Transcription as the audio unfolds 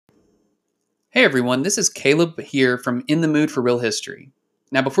Hey everyone, this is Caleb here from In the Mood for Real History.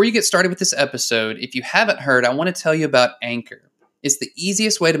 Now, before you get started with this episode, if you haven't heard, I want to tell you about Anchor. It's the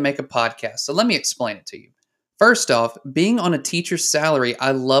easiest way to make a podcast, so let me explain it to you. First off, being on a teacher's salary,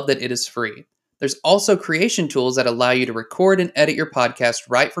 I love that it is free. There's also creation tools that allow you to record and edit your podcast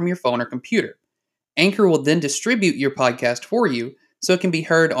right from your phone or computer. Anchor will then distribute your podcast for you, so it can be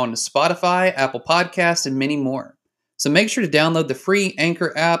heard on Spotify, Apple Podcasts, and many more. So make sure to download the free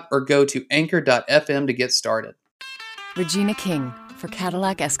Anchor app or go to anchor.fm to get started. Regina King for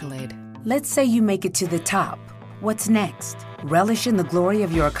Cadillac Escalade. Let's say you make it to the top. What's next? Relish in the glory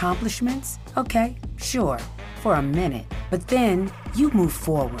of your accomplishments? Okay, sure, for a minute. But then you move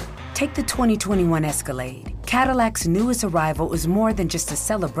forward. Take the 2021 Escalade. Cadillac's newest arrival is more than just a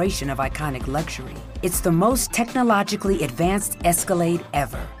celebration of iconic luxury. It's the most technologically advanced Escalade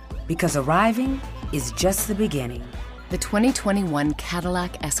ever. Because arriving is just the beginning. The 2021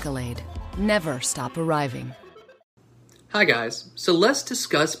 Cadillac Escalade. Never stop arriving. Hi guys, so let's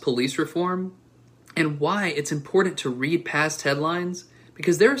discuss police reform and why it's important to read past headlines,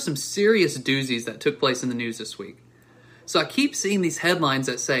 because there are some serious doozies that took place in the news this week. So I keep seeing these headlines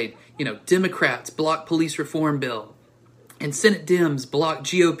that say, Democrats block police reform bill, and Senate Dems block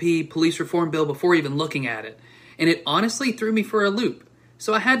GOP police reform bill before even looking at it. And it honestly threw me for a loop.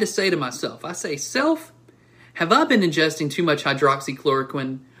 So I had to say to myself, self, have I been ingesting too much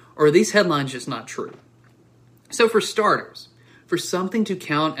hydroxychloroquine, or are these headlines just not true? So for starters, for something to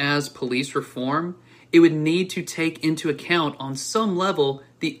count as police reform, it would need to take into account on some level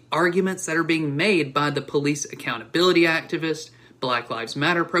the arguments that are being made by the police accountability activists, Black Lives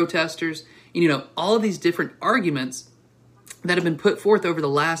Matter protesters, and, all of these different arguments that have been put forth over the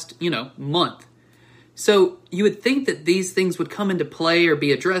last, month. So you would think that these things would come into play or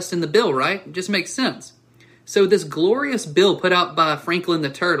be addressed in the bill, right? It just makes sense. So this glorious bill put out by Franklin the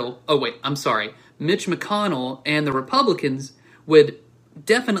Turtle, Mitch McConnell and the Republicans would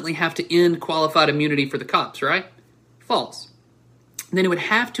definitely have to end qualified immunity for the cops, right? False. Then it would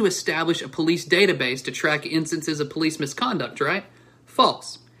have to establish a police database to track instances of police misconduct, right?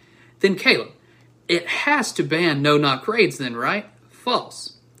 False. Then Caleb, it has to ban no-knock raids then, right?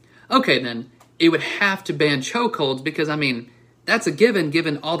 False. Okay then, it would have to ban chokeholds because, that's a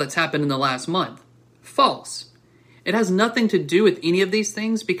given all that's happened in the last month. False. It has nothing to do with any of these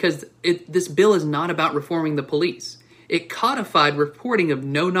things because this bill is not about reforming the police. It codified reporting of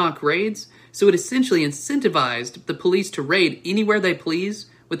no-knock raids, so it essentially incentivized the police to raid anywhere they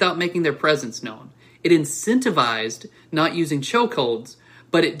please without making their presence known. It incentivized not using chokeholds,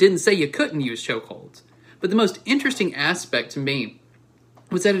 but it didn't say you couldn't use chokeholds. But the most interesting aspect to me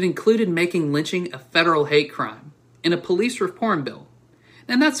was that it included making lynching a federal hate crime in a police reform bill.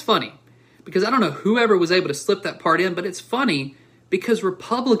 And that's funny, because I don't know whoever was able to slip that part in, but it's funny because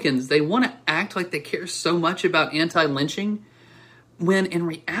Republicans, they want to act like they care so much about anti-lynching, when in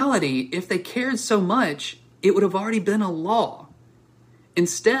reality, if they cared so much, it would have already been a law.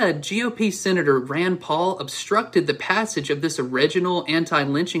 Instead, GOP Senator Rand Paul obstructed the passage of this original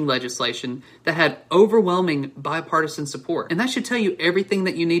anti-lynching legislation that had overwhelming bipartisan support. And that should tell you everything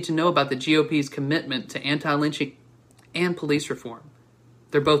that you need to know about the GOP's commitment to anti-lynching and police reform.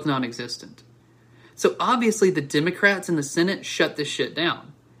 They're both non-existent. So obviously the Democrats in the Senate shut this shit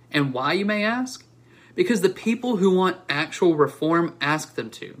down. And why, you may ask? Because the people who want actual reform ask them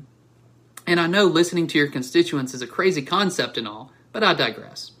to. And I know listening to your constituents is a crazy concept and all, but I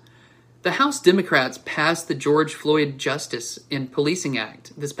digress. The House Democrats passed the George Floyd Justice in Policing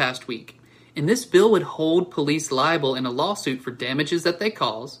Act this past week. And this bill would hold police liable in a lawsuit for damages that they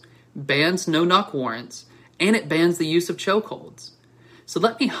cause, bans no-knock warrants, and it bans the use of chokeholds. So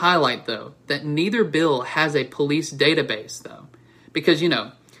let me highlight, though, that neither bill has a police database, though. Because,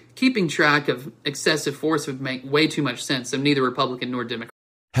 keeping track of excessive force would make way too much sense, so neither Republican nor Democrat.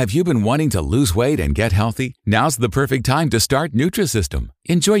 Have you been wanting to lose weight and get healthy? Now's the perfect time to start Nutrisystem.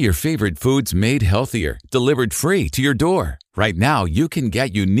 Enjoy your favorite foods made healthier, delivered free to your door. Right now, you can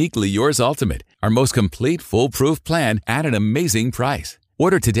get Uniquely Yours Ultimate, our most complete foolproof plan at an amazing price.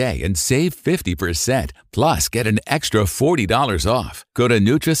 Order today and save 50%, plus get an extra $40 off. Go to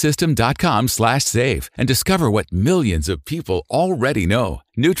Nutrisystem.com/save and discover what millions of people already know.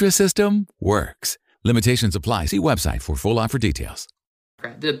 Nutrisystem works. Limitations apply. See website for full offer details.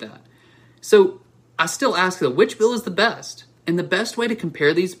 Did that. So I still ask, though, which bill is the best? And the best way to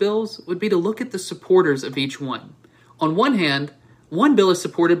compare these bills would be to look at the supporters of each one. On one hand, one bill is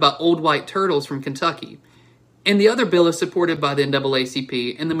supported by old white turtles from Kentucky, and the other bill is supported by the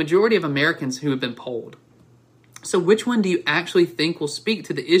NAACP and the majority of Americans who have been polled. So which one do you actually think will speak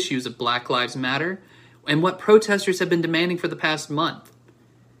to the issues of Black Lives Matter and what protesters have been demanding for the past month?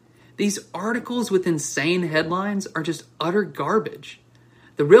 These articles with insane headlines are just utter garbage.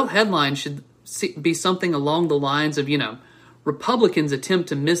 The real headline should be something along the lines of, Republicans attempt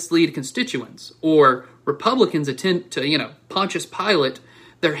to mislead constituents, or Republicans attempt to, Pontius Pilate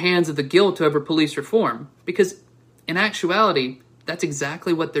their hands of the guilt over police reform. Because in actuality, that's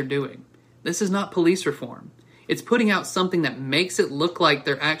exactly what they're doing. This is not police reform. It's putting out something that makes it look like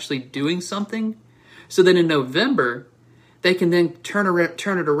they're actually doing something, so that in November, they can then turn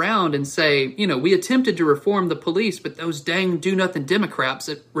it around and say, we attempted to reform the police, but those dang do-nothing Democrats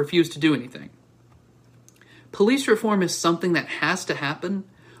that refuse to do anything. Police reform is something that has to happen,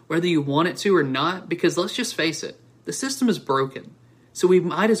 whether you want it to or not, because let's just face it, the system is broken, so we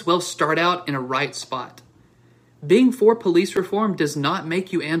might as well start out in a right spot. Being for police reform does not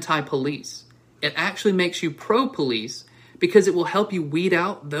make you anti-police. It actually makes you pro-police because it will help you weed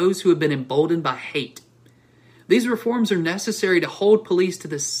out those who have been emboldened by hate. These reforms are necessary to hold police to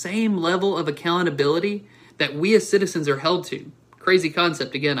the same level of accountability that we as citizens are held to. Crazy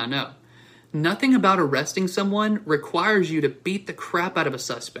concept again, I know. Nothing about arresting someone requires you to beat the crap out of a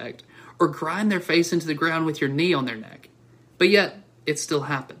suspect or grind their face into the ground with your knee on their neck. But yet, it still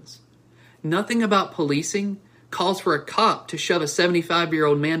happens. Nothing about policing calls for a cop to shove a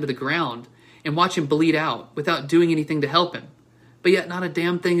 75-year-old man to the ground and watch him bleed out without doing anything to help him. But yet not a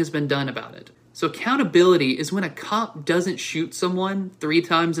damn thing has been done about it. So accountability is when a cop doesn't shoot someone 3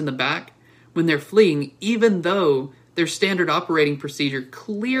 times in the back when they're fleeing, even though their standard operating procedure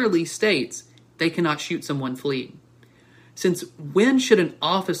clearly states they cannot shoot someone fleeing. Since when should an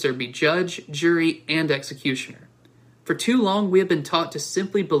officer be judge, jury, and executioner? For too long, we have been taught to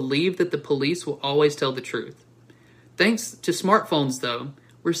simply believe that the police will always tell the truth. Thanks to smartphones, though,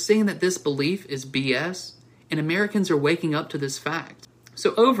 we're seeing that this belief is BS, and Americans are waking up to this fact.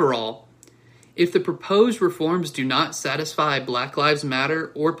 So overall, if the proposed reforms do not satisfy Black Lives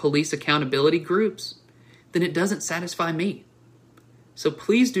Matter or police accountability groups, then it doesn't satisfy me. So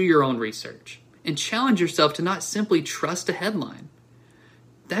please do your own research and challenge yourself to not simply trust a headline.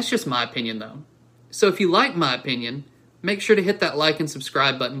 That's just my opinion, though. So if you like my opinion, make sure to hit that like and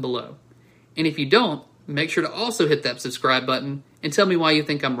subscribe button below. And if you don't, make sure to also hit that subscribe button and tell me why you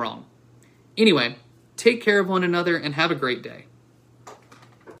think I'm wrong. Anyway, take care of one another and have a great day.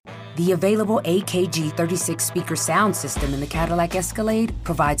 The available AKG 36 speaker sound system in the Cadillac Escalade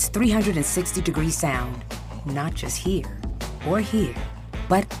provides 360-degree sound, not just here or here,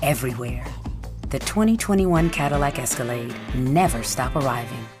 but everywhere. The 2021 Cadillac Escalade. Never stop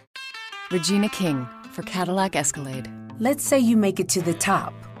arriving. Regina King for Cadillac Escalade. Let's say you make it to the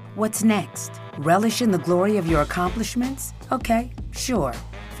top. What's next? Relish in the glory of your accomplishments? Okay, sure,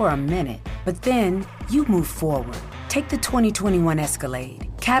 for a minute. But then you move forward. Take the 2021 Escalade.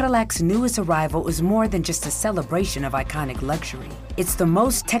 Cadillac's newest arrival is more than just a celebration of iconic luxury. It's the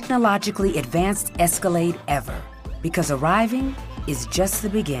most technologically advanced Escalade ever. Because arriving is just the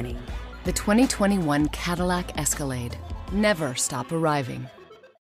beginning. The 2021 Cadillac Escalade. Never stop arriving.